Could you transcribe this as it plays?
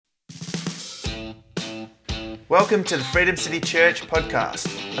Welcome to the Freedom City Church podcast,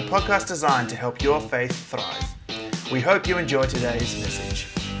 a podcast designed to help your faith thrive. We hope you enjoy today's message.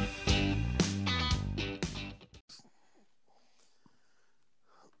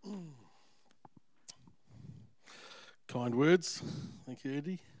 Kind words. Thank you,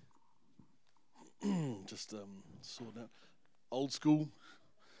 Eddie. Just sorting out old school.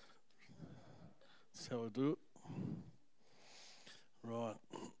 That's how I do it. Right.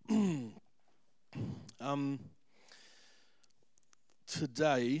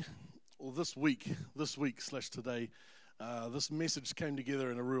 Today, or this week / today, this message came together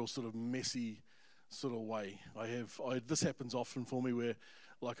in a real sort of messy sort of way. This happens often for me where,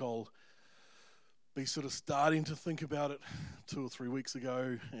 like, I'll be sort of starting to think about it 2 or 3 weeks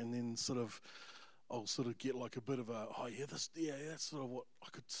ago, and then I'll sort of get like a bit of a, that's sort of what I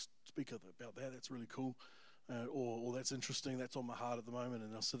could speak about that. That's really cool, or that's interesting. That's on my heart at the moment,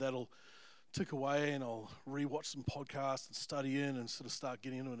 and so that'll tick away, and I'll rewatch some podcasts and study in and sort of start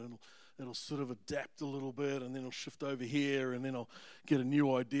getting into it, and it'll sort of adapt a little bit, and then I'll shift over here, and then I'll get a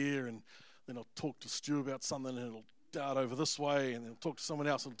new idea, and then I'll talk to Stu about something, and it'll dart over this way, and then talk to someone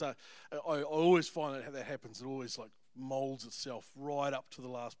else. I always find that how that happens. It always like molds itself right up to the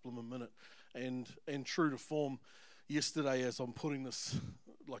last blooming minute. And true to form, yesterday as I'm putting this,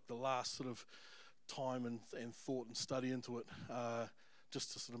 like the last sort of time and thought and study into it,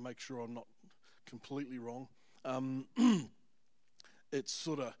 just to sort of make sure I'm not completely wrong, it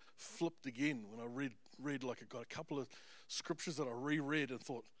sort of flipped again when I read like I got a couple of scriptures that I reread and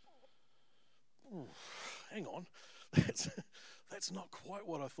thought, hang on. That's not quite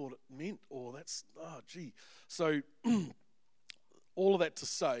what I thought it meant, or So all of that to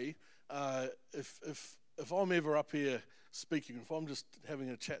say, if I'm ever up here speaking, if I'm just having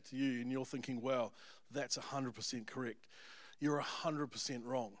a chat to you and you're thinking, wow, that's 100% correct, you're 100%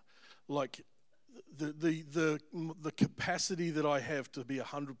 wrong. Like the capacity that I have to be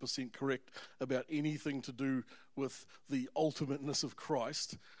 100% correct about anything to do with the ultimateness of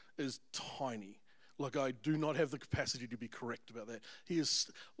Christ is tiny. Like, I do not have the capacity to be correct about that.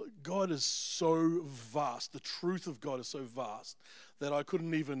 God is so vast. The truth of God is so vast that I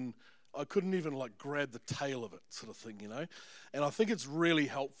couldn't even like grab the tail of it, sort of thing, you know. And I think it's really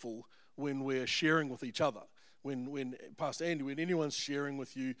helpful when we're sharing with each other. When Pastor Andy, when anyone's sharing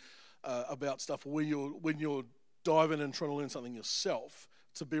with you about stuff, or when you're diving and trying to learn something yourself,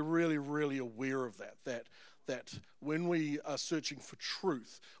 to be really, really aware of that when we are searching for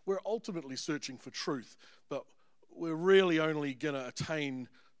truth, we're ultimately searching for truth, but we're really only going to attain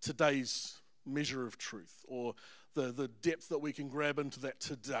today's measure of truth, or the depth that we can grab into that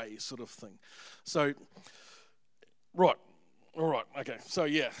today sort of thing. So, right, all right, okay. So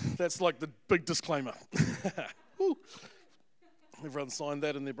yeah, that's like the big disclaimer. Everyone signed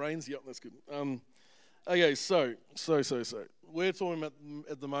that in their brains? Yep, that's good. Okay, so we're talking about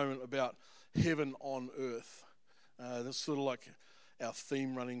at the moment about heaven on earth. That's sort of like our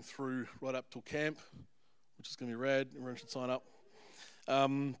theme running through right up till camp, which is going to be rad. Everyone should sign up.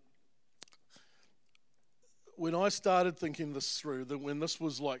 When I started thinking this through, when this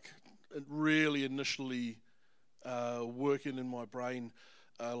was like really initially working in my brain,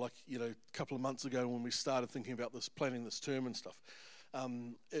 a couple of months ago when we started thinking about this, planning this term and stuff,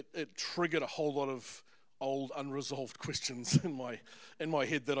 it triggered a whole lot of old unresolved questions in my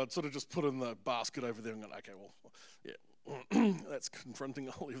head that I'd sort of just put in the basket over there and gone, okay, well, yeah, that's confronting.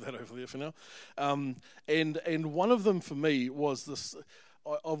 I'll leave that over there for now. And one of them for me was this.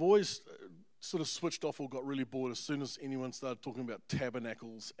 I've always sort of switched off or got really bored as soon as anyone started talking about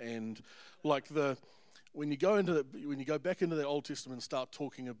tabernacles and like when you go back into the Old Testament and start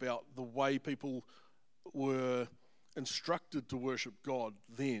talking about the way people were instructed to worship God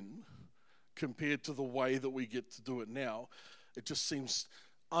then, compared to the way that we get to do it now, it just seems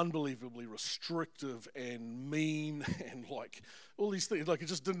unbelievably restrictive and mean and like all these things. Like, it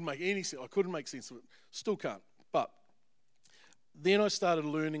just didn't make any sense. I couldn't make sense of it. Still can't. But then I started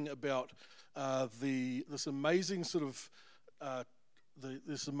learning about this amazing sort of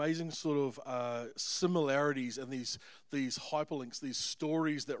similarities and these hyperlinks, these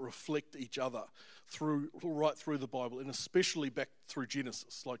stories that reflect each other right through the Bible, and especially back through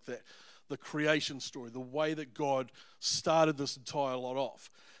Genesis, like that. The creation story, the way that God started this entire lot off,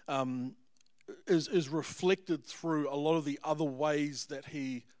 is reflected through a lot of the other ways that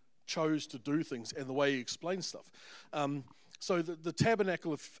he chose to do things and the way he explains stuff. So the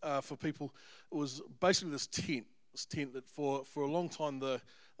tabernacle, for people, was basically this tent that for a long time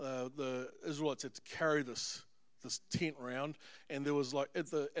the Israelites had to carry this tent around, and there was like at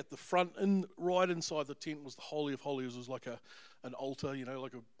the front, right inside the tent was the Holy of Holies. It was like an altar,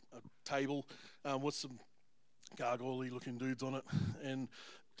 like a table with some gargoyle-looking dudes on it, and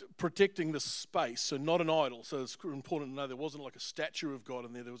protecting the space, so not an idol. So it's important to know there wasn't like a statue of God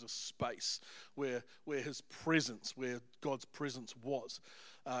in there. There was a space where his presence, where God's presence was.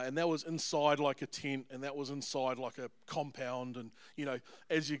 And that was inside like a tent, and that was inside like a compound. And, you know,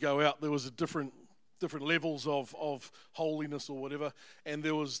 as you go out, there was a different levels of holiness or whatever. And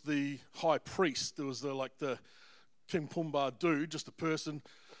there was the high priest. There was the King Pumbaa dude, just a person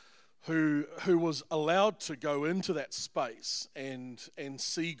who was allowed to go into that space and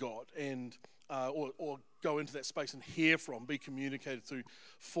see God, and or go into that space and hear from, be communicated to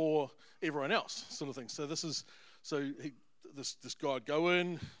for everyone else, sort of thing. So this guy would go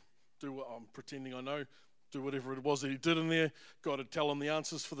in, do what I'm pretending I know, do whatever it was that he did in there. God would tell him the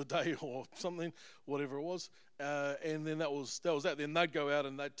answers for the day or something, whatever it was, and then that was that. Then they'd go out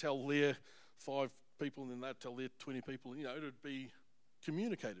and they'd tell their 5 people, and then they'd tell their 20 people. You know, it'd be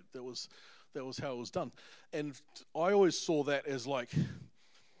communicated. That was how it was done. And I always saw that as like,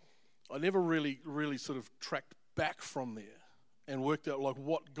 I never really sort of tracked back from there and worked out like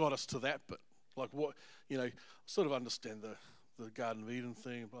what got us to that bit. Like what, you know, sort of understand the Garden of Eden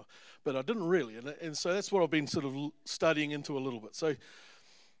thing, but I didn't really. And so that's what I've been sort of studying into a little bit. So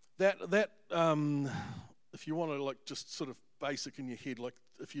that if you want to like just sort of basic in your head, like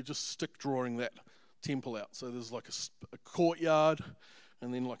if you just stick drawing that temple out. So there's like a courtyard,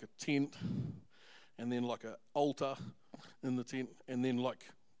 and then like a tent, and then like an altar in the tent, and then like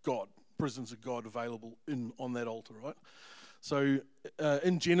God, presence of God available on that altar, right? So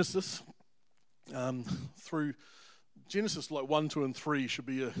in Genesis, through Genesis like 1, 2, and 3 should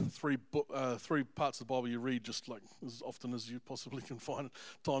be three parts of the Bible you read just like as often as you possibly can find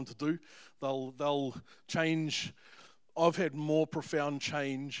time to do. They'll change. I've had more profound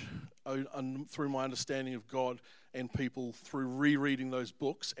change through my understanding of God and people through rereading those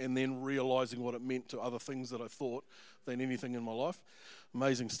books and then realizing what it meant to other things that I thought than anything in my life.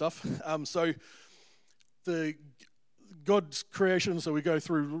 Amazing stuff. So the God's creation, so we go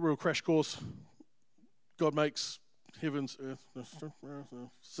through a real crash course. God makes heavens, earth,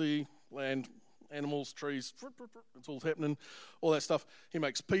 sea, land, animals, trees. It's all happening, all that stuff. He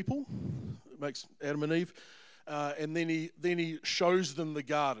makes people, makes Adam and Eve. And then he shows them the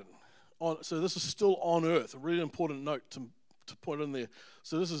garden. So this is still on earth. A really important note to put in there.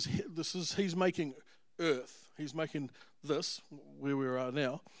 So this is he's making earth. He's making this where we are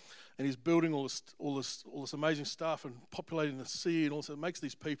now, and he's building all this amazing stuff and populating the sea, and also makes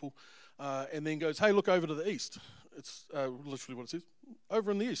these people, and then goes, hey, look over to the east. It's literally what it says.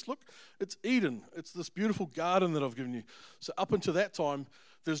 Over in the east, look, it's Eden. It's this beautiful garden that I've given you. So up until that time,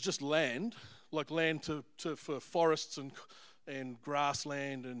 there's just land. Like land for forests and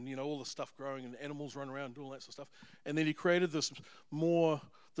grassland and, you know, all the stuff growing and animals run around and all that sort of stuff. And then he created the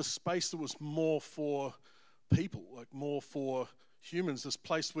space that was more for people, like more for humans, this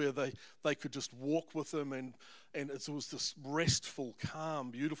place where they could just walk with him, and it was this restful, calm,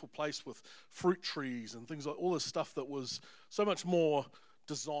 beautiful place with fruit trees and things like all this stuff that was so much more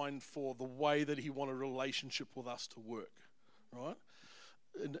designed for the way that he wanted a relationship with us to work, right?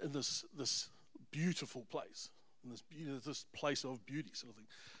 In this beautiful place, in this place of beauty sort of thing.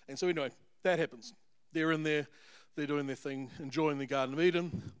 And so anyway, that happens. They're in there, they're doing their thing, enjoying the Garden of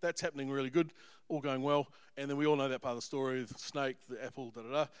Eden. That's happening really good, all going well. And then we all know that part of the story, the snake, the apple,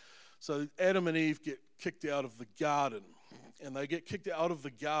 da-da-da. So Adam and Eve get kicked out of the garden, and they get kicked out of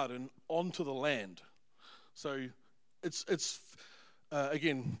the garden onto the land. So it's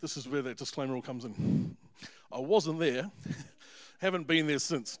again, this is where that disclaimer all comes in. I wasn't there, haven't been there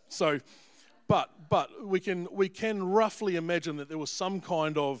since. So, but we can roughly imagine that there was some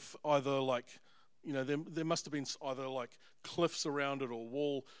kind of either like, you know, there must have been either like cliffs around it or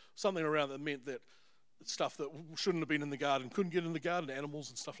wall, something around that meant that stuff that shouldn't have been in the garden couldn't get in the garden, animals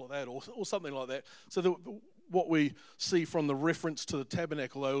and stuff like that, or something like that. So what we see from the reference to the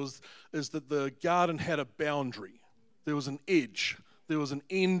tabernacle, though, is that the garden had a boundary. There was an edge. There was an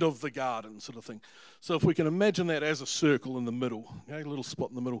end of the garden sort of thing. So if we can imagine that as a circle in the middle, okay, a little spot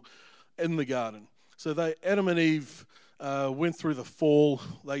in the middle in the garden. So Adam and Eve went through the fall.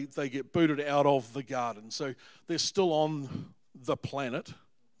 They get booted out of the garden. So they're still on the planet.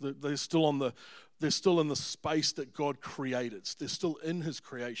 They're still in the space that God created. They're still in His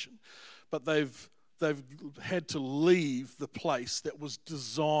creation, but they've had to leave the place that was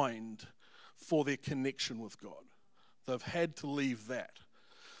designed for their connection with God. They've had to leave that.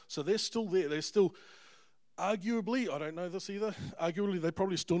 So they're still there. They're still, arguably, I don't know this either, arguably they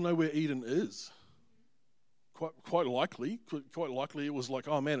probably still know where Eden is. Quite likely it was like,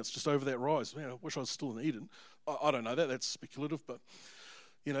 oh man, it's just over that rise. Man, I wish I was still in Eden. I don't know that. That's speculative, but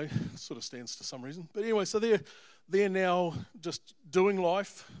sort of stands to some reason. But anyway, so they're now just doing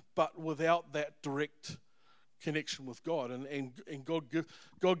life, but without that direct connection with God, and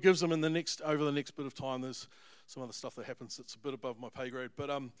God gives them over the next bit of time. There's some other stuff that happens that's a bit above my pay grade, but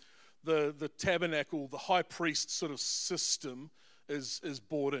the tabernacle, the high priest sort of system is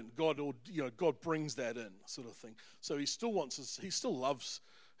brought in. God brings that in, sort of thing. So he still loves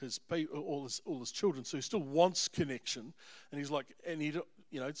his all his children, so he still wants connection, and he's like,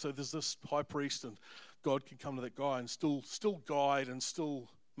 so there's this high priest, and God can come to that guy and still guide and still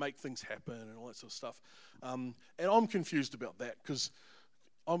make things happen and all that sort of stuff. And I'm confused about that, because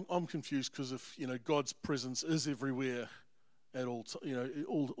I'm confused because if God's presence is everywhere at all,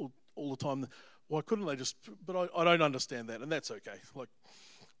 all the time, why couldn't they just? But I don't understand that, and that's okay. Like,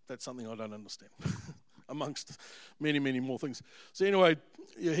 that's something I don't understand, amongst many, many more things. So anyway,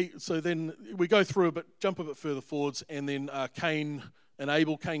 so then we go through a bit, jump a bit further forwards, and then Cain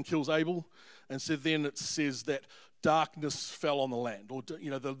kills Abel, and so then it says that darkness fell on the land, or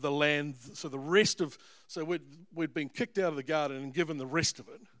the land. So the rest of we'd been kicked out of the garden and given the rest of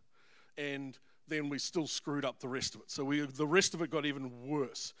it, and then we still screwed up the rest of it. So the rest of it got even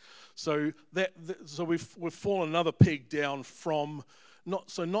worse. So we've fallen another peg down from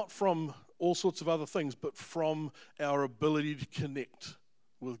not from all sorts of other things, but from our ability to connect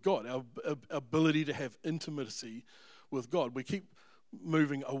with God, our ability to have intimacy with God. We keep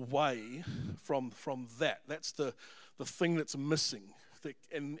moving away from that. That's the thing that's missing,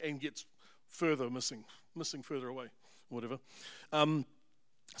 and gets further missing further away, whatever.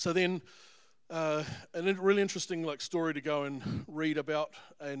 So then, a really interesting story to go and read about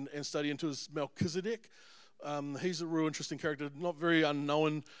and study into is Melchizedek. He's a real interesting character, not very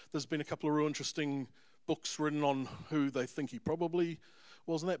unknown. There's been a couple of real interesting books written on who they think he probably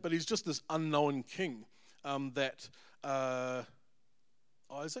was, and that, but he's just this unknown king that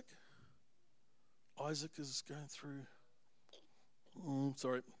Isaac is going through.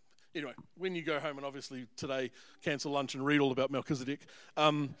 Sorry. Anyway, when you go home, and obviously today cancel lunch and read all about Melchizedek,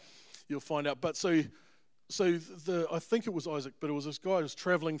 you'll find out. But I think it was Isaac, but it was this guy who was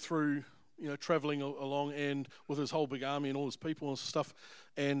traveling along, and with his whole big army and all his people and stuff.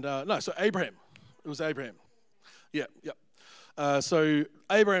 And so Abraham. It was Abraham. Yeah. So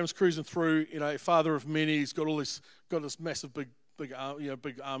Abraham's cruising through, father of many. He's got this massive big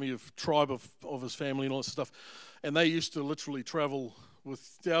army of tribe of his family and all this stuff. And they used to literally travel with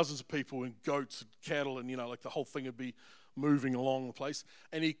thousands of people and goats and cattle, and the whole thing would be moving along the place.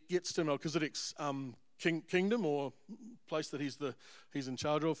 And he gets to Melchizedek's kingdom, or place that he's in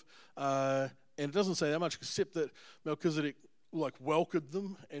charge of. And it doesn't say that much, except that Melchizedek welcomed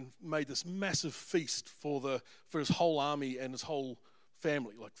them and made this massive feast for his whole army and his whole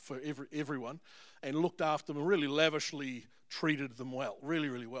family, for everyone, and looked after them and really lavishly treated them well, really,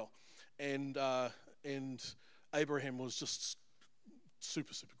 really well. And Abraham was just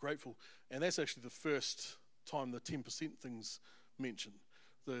super, super grateful. And that's actually the first time the 10% thing's mentioned,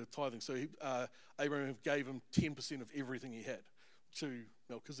 the tithing. So Abraham gave him 10% of everything he had to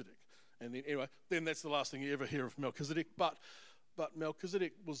Melchizedek. And then that's the last thing you ever hear of Melchizedek. But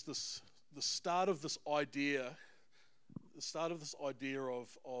Melchizedek was the start of this idea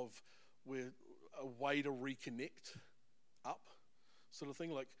of where a way to reconnect up, sort of thing.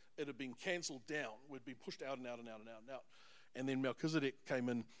 Like, it had been cancelled down. We'd been pushed out and out and out and out and out. And then Melchizedek came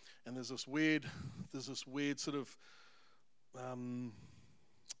in, and there's this weird sort of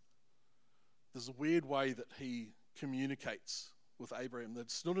there's a weird way that he communicates with Abraham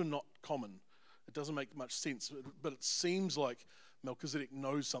that's not common. It doesn't make much sense, but it seems like Melchizedek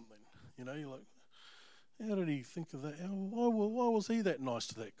knows something. You're like, how did he think of that? Why was he that nice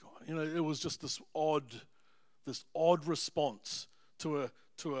to that guy? It was just this odd response to a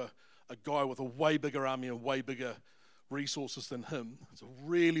guy with a way bigger army and way bigger resources than him. It's a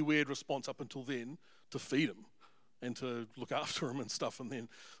really weird response up until then, to feed him and to look after him and stuff, and then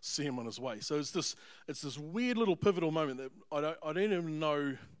see him on his way. So it's this weird little pivotal moment that I don't even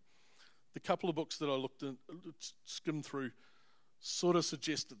know. The couple of books that I skimmed through, sort of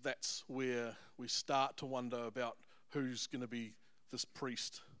suggest that that's where we start to wonder about who's going to be this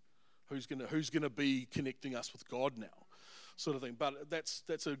priest, who's going to be connecting us with God now, sort of thing. But that's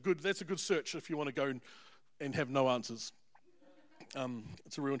a good search if you want to go and have no answers.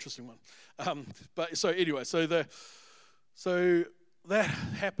 It's a real interesting one. But so anyway, so that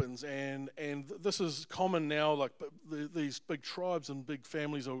happens, and this is common now. These big tribes and big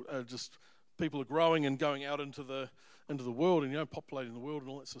families are just, people are growing and going out into the world, and populating the world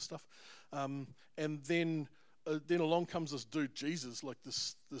and all that sort of stuff. And then along comes this dude Jesus,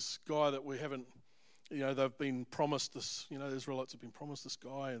 this guy that we haven't they've been promised this. The Israelites have been promised this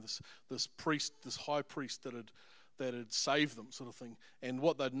guy and this priest, this high priest that had saved them, sort of thing. And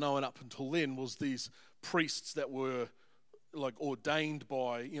what they'd known up until then was these priests that were like ordained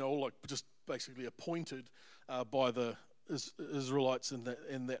by, or like just basically appointed by the Israelites, and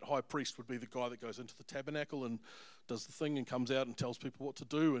that high priest would be the guy that goes into the tabernacle and does the thing and comes out and tells people what to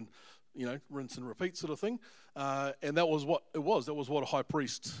do and rinse and repeat sort of thing. And that was what it was. That was what a high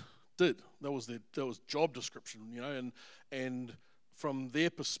priest did. That was job description, and from their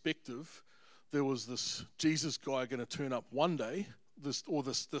perspective, there was this Jesus guy going to turn up one day, this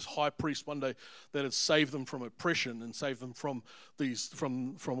high priest one day that had saved them from oppression and saved them from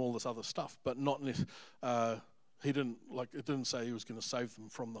all this other stuff, but not. It didn't say he was going to save them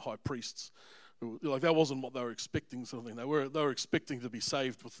from the high priests. That wasn't what they were expecting, sort of thing. They were expecting to be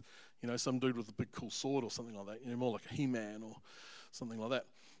saved with, some dude with a big cool sword or something like that. More like a He-Man or something like that.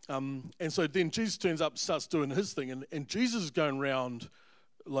 And so then Jesus turns up, starts doing his thing, and Jesus is going around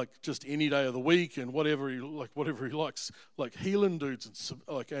like just any day of the week and whatever he likes, like healing dudes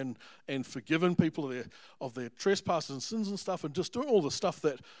and forgiving people of their trespasses and sins and stuff, and just doing all the stuff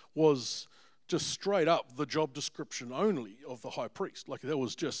that was just straight up the job description only of the high priest. Like that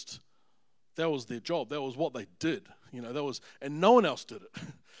was their job. That was what they did. And no one else did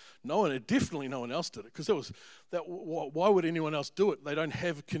it. Definitely no one else did it, because why would anyone else do it? They don't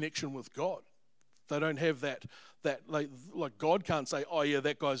have a connection with God. They don't have that like God can't say, oh yeah,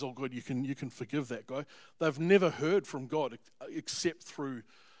 that guy's all good. You can forgive that guy. They've never heard from God except through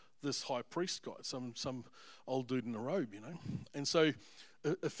this high priest guy, some old dude in a robe, And so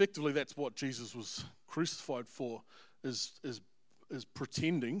effectively, that's what Jesus was crucified for, is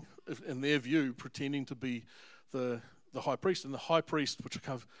pretending, in their view, pretending to be the high priest. And the high priest, which I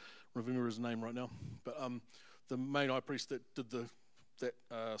can't remember his name right now, but the main high priest that did that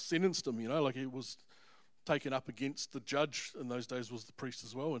sentenced him, he was taken up against the judge in those days was the priest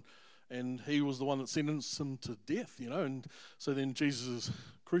as well, and he was the one that sentenced him to death, and so then Jesus is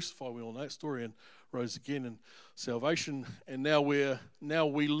crucified, we all know that story, and rose again in salvation, and now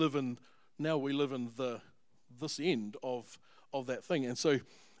we live in this end of that thing. And so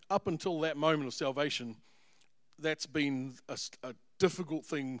up until that moment of salvation, that's been a difficult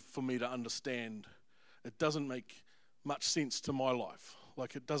thing for me to understand. It doesn't make much sense to my life.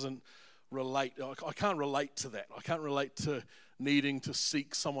 Like it doesn't relate. I can't relate to that. I can't relate to needing to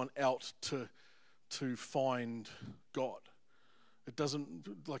seek someone out to find God. It doesn't,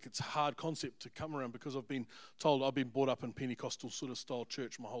 it's a hard concept to come around, because I've been brought up in Pentecostal sort of style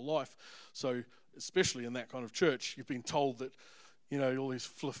church my whole life. So especially in that kind of church, you've been told that, all these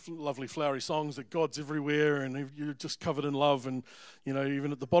lovely flowery songs that God's everywhere and you're just covered in love, and,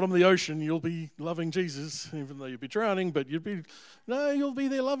 even at the bottom of the ocean, you'll be loving Jesus, even though you'll be drowning, but you'll be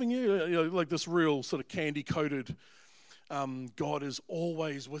there loving you. Like this real sort of candy-coated, God is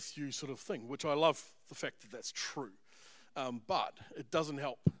always with you sort of thing, which I love the fact that that's true. But it doesn't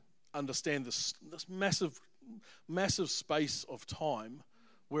help understand this massive space of time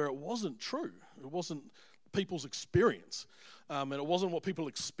where it wasn't true. It wasn't people's experience, and it wasn't what people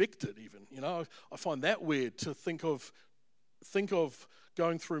expected even. I find that weird to think of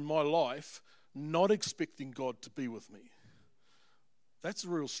going through my life not expecting God to be with me. That's a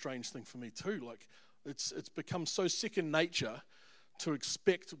real strange thing for me too. Like it's become so second nature to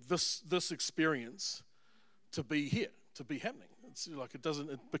expect this experience to be here, to be happening. It's like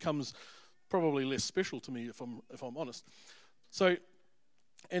it becomes probably less special to me if I'm honest. So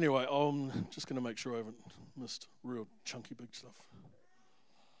anyway, I'm just going to make sure I haven't missed real chunky big stuff.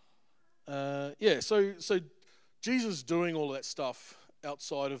 So Jesus doing all that stuff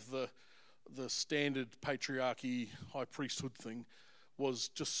outside of the standard patriarchy high priesthood thing was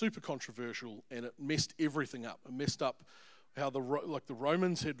just super controversial, and it messed everything up. It messed up how the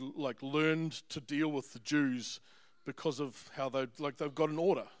Romans had learned to deal with the Jews because of how they've got an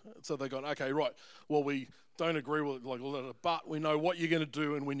order. So they've gone, okay, right, well, we don't agree with it, but we know what you're going to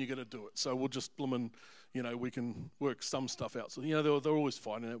do and when you're going to do it. So we'll just we can work some stuff out. So, they're always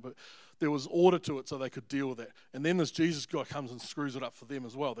fighting it, but there was order to it so they could deal with that. And then this Jesus guy comes and screws it up for them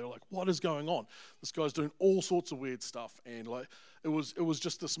as well. They're like, what is going on? This guy's doing all sorts of weird stuff. And it was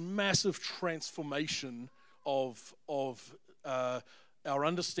just this massive transformation of our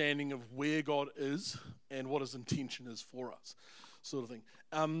understanding of where God is and what his intention is for us, sort of thing.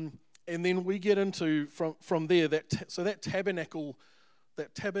 And then we get into from there that tabernacle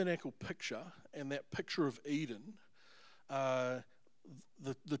picture and that picture of Eden.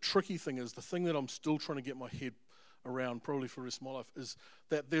 The tricky thing is, the thing that I'm still trying to get my head around, probably for the rest of my life, is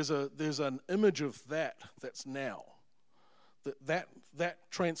that there's an image of that's now, that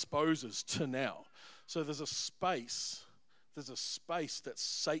transposes to now. So there's a space that's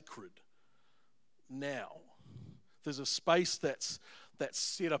sacred now. There's a space that's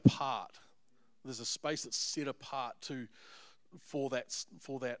set apart. There's a space that's set apart for that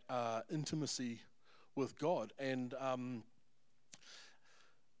intimacy with God, and I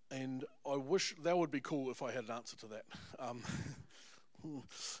wish that would be cool if I had an answer to that.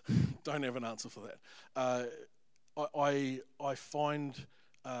 Don't have an answer for that. I find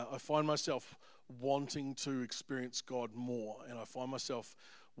myself wanting to experience God more, and I find myself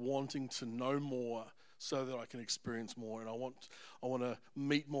wanting to know more so that I can experience more, and I want to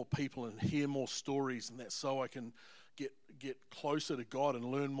meet more people and hear more stories, and that so I can get closer to God and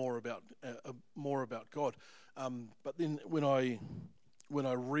learn more about God. But then when I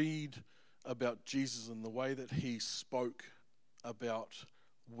read about Jesus and the way that he spoke about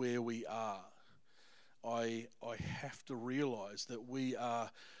where we are, I have to realize that we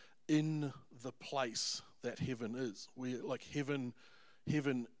are in the place that heaven is.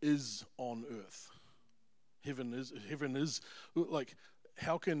 Heaven is on earth. Heaven is like,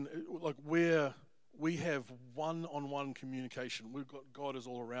 how can, like, where we have one-on-one communication. We've got God is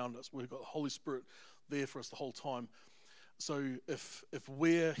all around us. We've got the Holy Spirit there for us the whole time. So if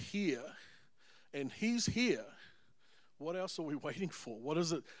we're here and he's here, what else are we waiting for? What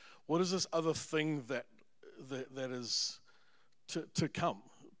is it? What is this other thing that is to come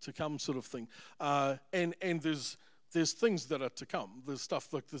sort of thing? And there's things that are to come. There's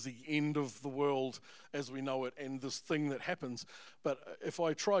stuff like there's the end of the world as we know it, and this thing that happens. But if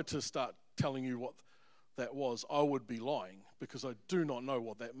I tried to start telling you what that was, I would be lying, because I do not know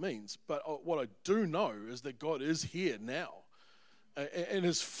what that means. But what I do know is that God is here now, in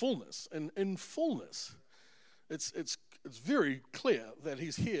his fullness, and in fullness, it's very clear that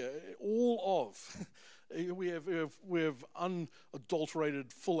he's here. All of we have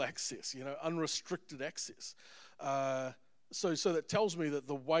unadulterated full access, unrestricted access. So that tells me that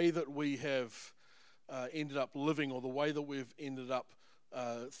the way that we have ended up living, or the way that we've ended up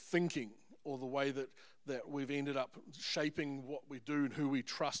thinking, or the way that we've ended up shaping what we do and who we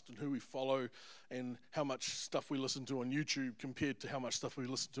trust and who we follow, and how much stuff we listen to on YouTube compared to how much stuff we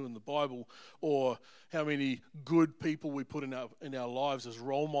listen to in the Bible, or how many good people we put in our lives as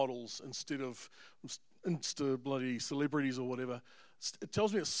role models instead of Insta bloody celebrities or whatever. It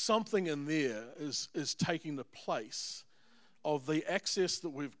tells me that something in there is taking the place of the access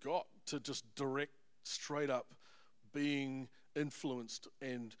that we've got to just direct, straight up being influenced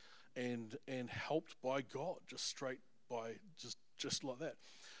and helped by God, just like that.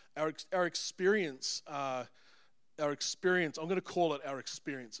 Our experience. I'm going to call it our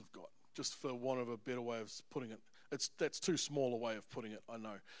experience of God, just for want of a better way of putting it. That's too small a way of putting it, I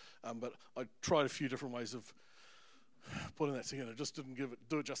know, but I tried a few different ways of putting that together. Just didn't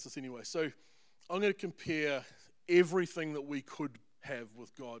do it justice anyway. So I'm going to compare everything that we could have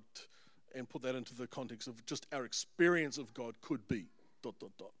with God and put that into the context of just our experience of God could be. ...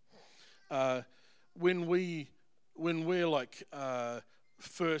 When we're like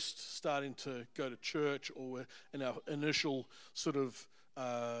first starting to go to church, or we're in our initial sort of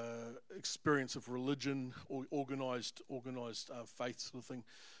experience of religion or organized faith sort of thing,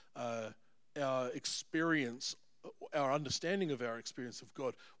 our understanding of our experience of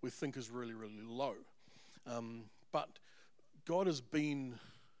God, we think is really, really low. But God has been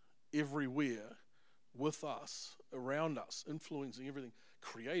everywhere with us, around us, influencing everything,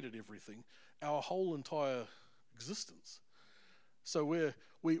 created everything, our whole entire existence. So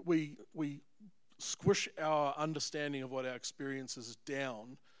we squish our understanding of what our experience is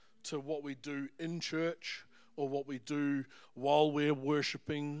down to what we do in church, or what we do while we're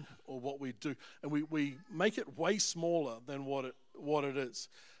worshiping, or what we do, and we make it way smaller than what it is.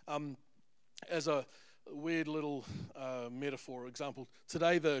 As a weird little metaphor example,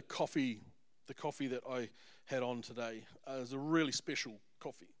 today the coffee that I had on today is a really special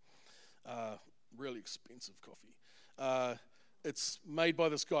coffee, really expensive coffee. It's made by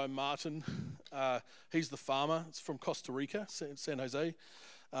this guy Martin. He's the farmer. It's from Costa Rica, San Jose.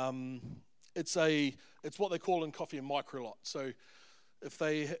 It's what they call in coffee a micro lot. So if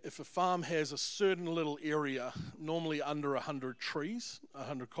a farm has a certain little area, normally under 100 trees,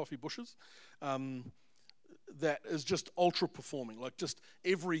 100 coffee bushes, that is just ultra performing. Like, just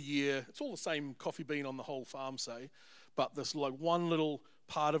every year, it's all the same coffee bean on the whole farm, say, but there's like one little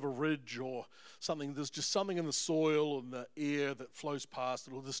part of a ridge or something. There's just something in the soil and the air that flows past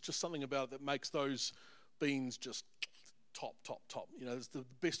it, or there's just something about it that makes those beans just top. It's the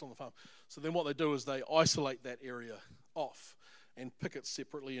best on the farm. So then what they do is they isolate that area off and pick it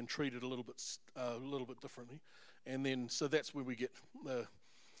separately and treat it a little bit differently. And then, so that's where we get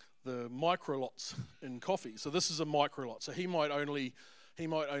micro lots in coffee. So this is a micro lot. So he might only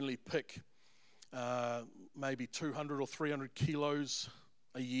pick maybe 200 or 300 kilos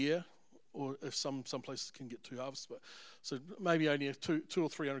a year, or if some places can get 2 halves, but so maybe only two or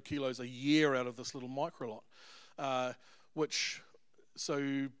 300 kilos a year out of this little micro lot, which.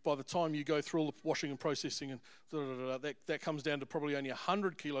 So by the time you go through all the washing and processing and that comes down to probably only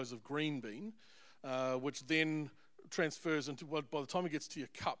 100 kilos of green bean, which then transfers into, well, by the time it gets to your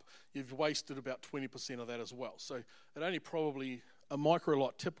cup, you've wasted about 20% of that as well. So it only probably, a micro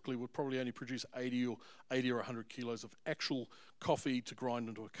lot typically would probably only produce 80 or 100 kilos of actual coffee to grind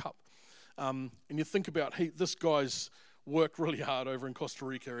into a cup. And you think about, this guy's worked really hard over in Costa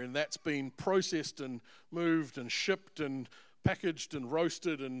Rica, and that's been processed and moved and shipped and packaged and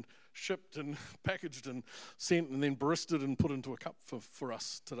roasted and shipped and packaged and sent and then baristed and put into a cup for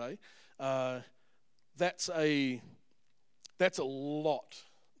us today. That's a lot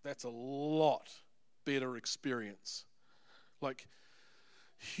better experience. Like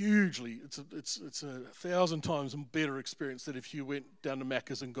hugely, it's a 1,000 times better experience than if you went down to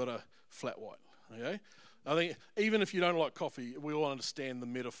Macca's and got a flat white. Okay, I think even if you don't like coffee, we all understand the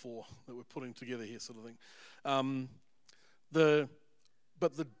metaphor that we're putting together here, sort of thing. But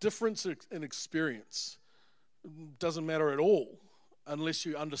the difference in experience doesn't matter at all unless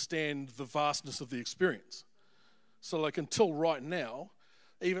you understand the vastness of the experience. So like until right now,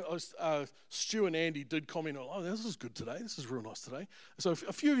 even Stu and Andy did comment on, oh, this is good today, this is real nice today. So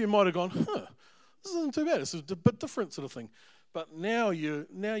a few of you might have gone, this isn't too bad, this is a bit different sort of thing. But now you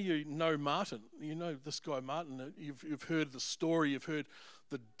know Martin, you know this guy Martin, you've heard the story, you've heard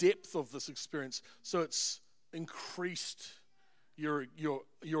the depth of this experience. So it's increased your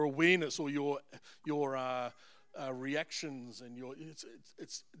awareness or your reactions, and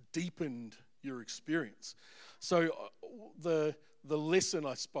it's deepened your experience. So the lesson,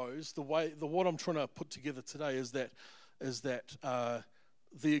 I suppose, what I'm trying to put together today is that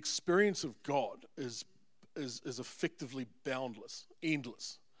the experience of God is effectively boundless,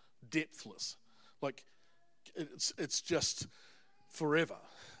 endless, depthless. Like it's just forever.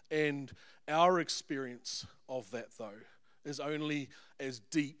 And our experience of that, though, is only as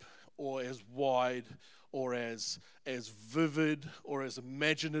deep or as wide or as vivid or as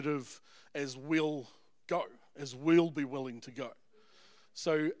imaginative as we'll go, as we'll be willing to go.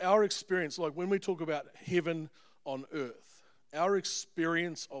 So our experience, like when we talk about heaven on earth, our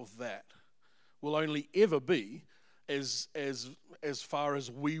experience of that will only ever be as far as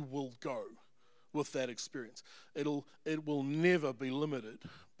we will go with that experience. It will never be limited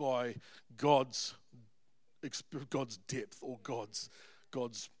by God's depth or God's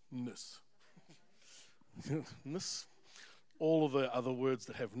ness. Ness. All of the other words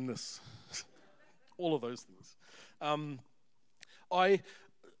that have ness. All of those things. I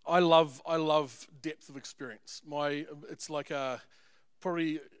love depth of experience. It's like I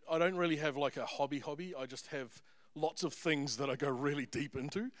don't really have like a hobby. I just have lots of things that I go really deep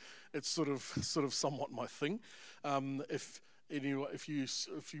into. It's sort of somewhat my thing. If you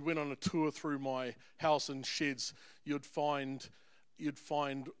went on a tour through my house and sheds, you'd find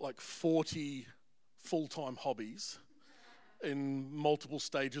like 40 full-time hobbies in multiple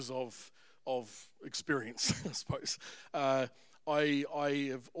stages of experience, I suppose.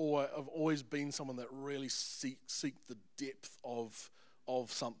 I've always been someone that really seek the depth of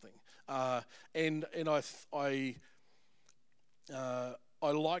something, and I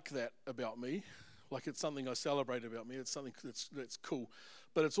like that about me. Like it's something I celebrate about me. It's something that's cool,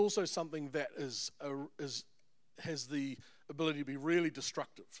 but it's also something that has the ability to be really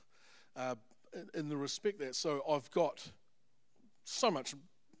destructive, in the respect that I've got so much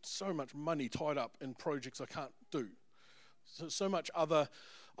money tied up in projects I can't do. So much other.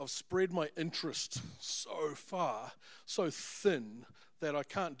 I've spread my interest so far, so thin that I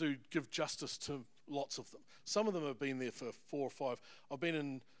can't give justice to lots of them. Some of them have been there for 4 or 5. I've been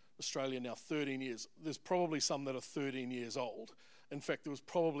in Australia now 13 years. There's probably some that are 13 years old. In fact, there was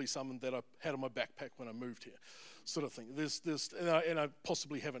probably some that I had in my backpack when I moved here, sort of thing. And I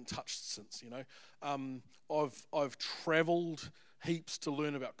possibly haven't touched since. I've travelled heaps to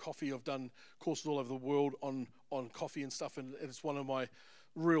learn about coffee. I've done courses all over the world on coffee and stuff, and it's one of my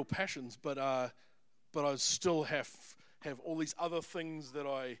real passions. But I still have all these other things that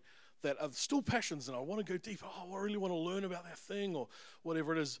are still passions, and I want to go deeper. Oh, I really want to learn about that thing or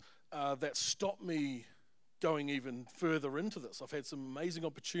whatever it is that stop me going even further into this. I've had some amazing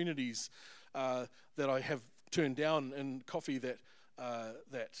opportunities that I have turned down in coffee that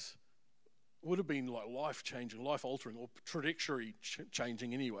would have been like life-changing, life-altering, or trajectory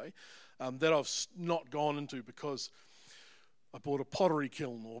changing anyway, that I've not gone into because I bought a pottery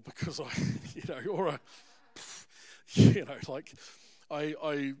kiln, or because I,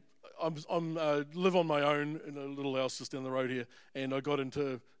 I live on my own in a little house just down the road here, and I got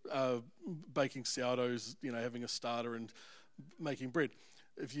into baking sourdoughs, having a starter and making bread.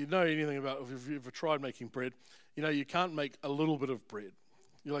 If you know anything about, if you've ever tried making bread, you can't make a little bit of bread.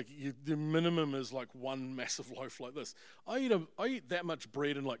 The minimum is like one massive loaf like this. I eat that much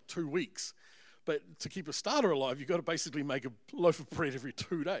bread in like 2 weeks. But to keep a starter alive, you've got to basically make a loaf of bread every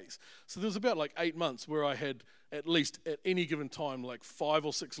 2 days. So there was about like 8 months where I had at least at any given time like 5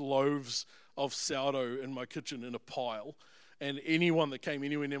 or 6 loaves of sourdough in my kitchen in a pile. And anyone that came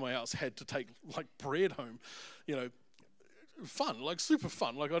anywhere near my house had to take like bread home. Fun, like super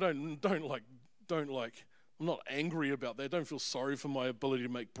fun. Like I don't like, I'm not angry about that. I don't feel sorry for my ability to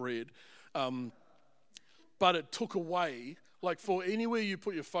make bread. But it took away, like for anywhere you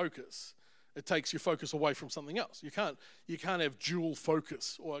put your focus, it takes your focus away from something else. You can't have dual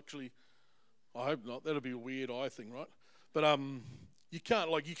focus, or actually, I hope not. That'll be a weird eye thing, right? But you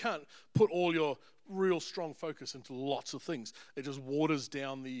can't put all your real strong focus into lots of things. It just waters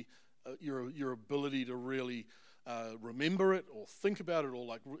down your ability to really remember it or think about it or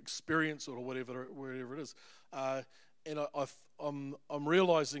like experience it or whatever it is. And I'm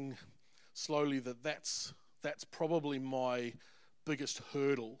realizing slowly that's probably my biggest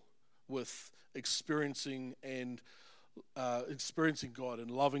hurdle with experiencing God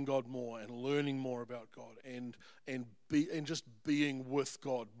and loving God more and learning more about God and just being with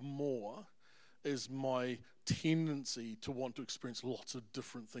God more is my tendency to want to experience lots of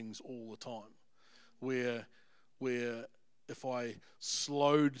different things all the time. Where if I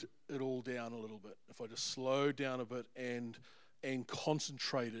slowed it all down a little bit, if I just slowed down a bit and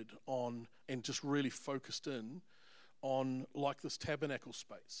concentrated on and just really focused in on like this tabernacle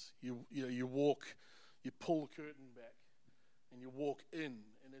space. You walk, you pull the curtain back and you walk in,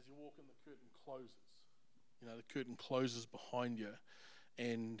 and as you walk in, the curtain closes. The curtain closes behind you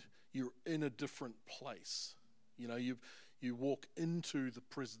and you're in a different place. You walk into the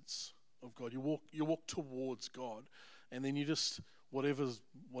presence of God. You walk towards God, and then you just whatever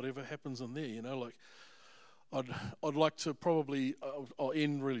happens in there. Like I'd like to probably I'll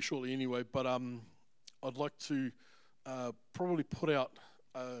end really shortly anyway, but I'd like to probably put out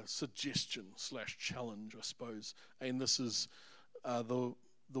a suggestion / challenge, I suppose, and this is the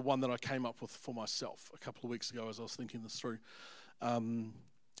one that I came up with for myself a couple of weeks ago as I was thinking this through.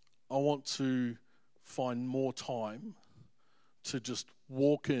 I want to find more time to just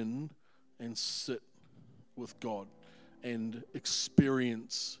walk in and sit with God and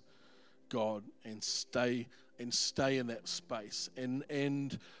experience God and stay in that space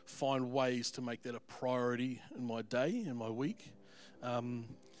and find ways to make that a priority in my day, in my week,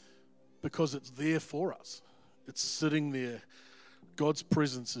 because it's there for us. It's sitting there. God's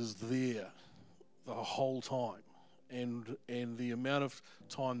presence is there the whole time. And the amount of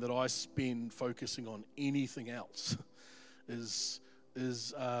time that I spend focusing on anything else is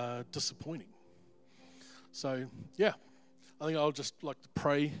disappointing. So, yeah, I think I'll just like to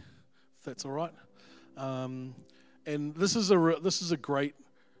pray, if that's all right. And this is a great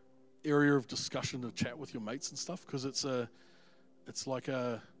area of discussion to chat with your mates and stuff, because it's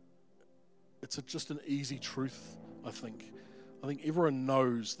just an easy truth. I think everyone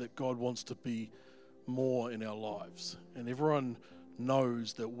knows that God wants to be more in our lives, and everyone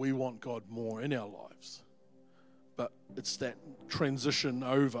knows that we want God more in our lives. But it's that transition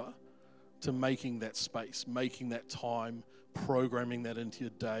over to making that space, making that time, programming that into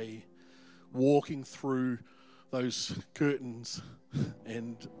your day, walking through those curtains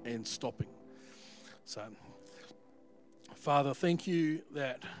and stopping. So, Father, thank you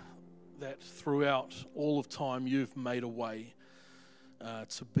that throughout all of time you've made a way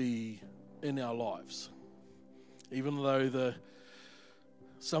to be in our lives. Even though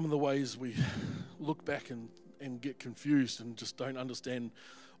some of the ways we look back and get confused and just don't understand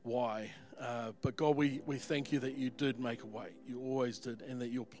why. But God, we thank you that you did make a way. You always did, and that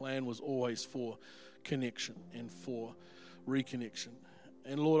your plan was always for connection and for reconnection.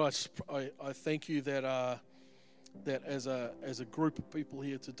 And Lord, I thank you that as a group of people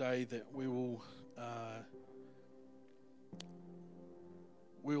here today, that we'll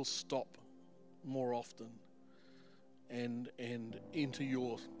stop more often and enter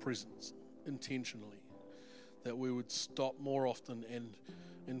your presence intentionally. That we would stop more often and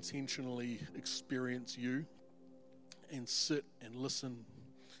intentionally experience you and sit and listen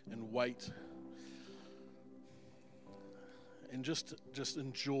and wait and just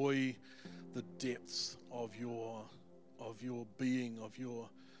enjoy the depths of your being, of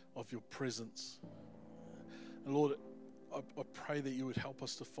your presence. And Lord, I pray that you would help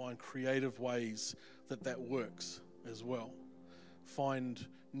us to find creative ways that works as well. Find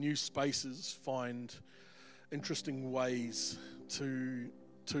new spaces, find interesting ways to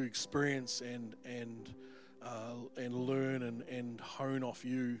experience and learn and hone off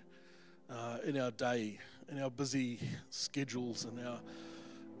you in our day, in our busy schedules,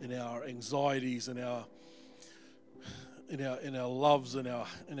 in our anxieties, in our loves, in our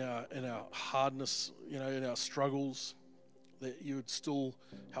hardness, in our struggles, that you would still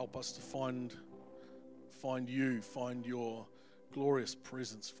help us to find you, find your glorious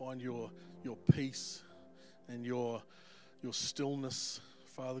presence, find your peace and your stillness,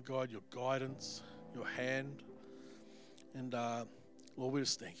 Father God, your guidance, your hand. And Lord, we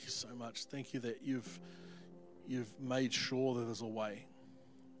just thank you so much. Thank you that you've made sure that there's a way,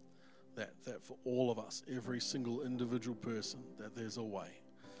 that for all of us, every single individual person, that there's a way.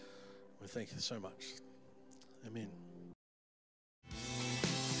 We thank you so much. Amen.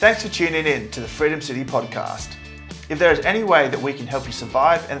 Thanks for tuning in to the Freedom City podcast. If there is any way that we can help you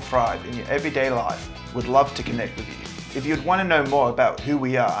survive and thrive in your everyday life, we'd love to connect with you. If you'd want to know more about who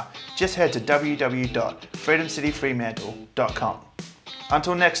we are, just head to www.freedomcityfremantle.com.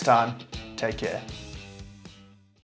 Until next time, take care.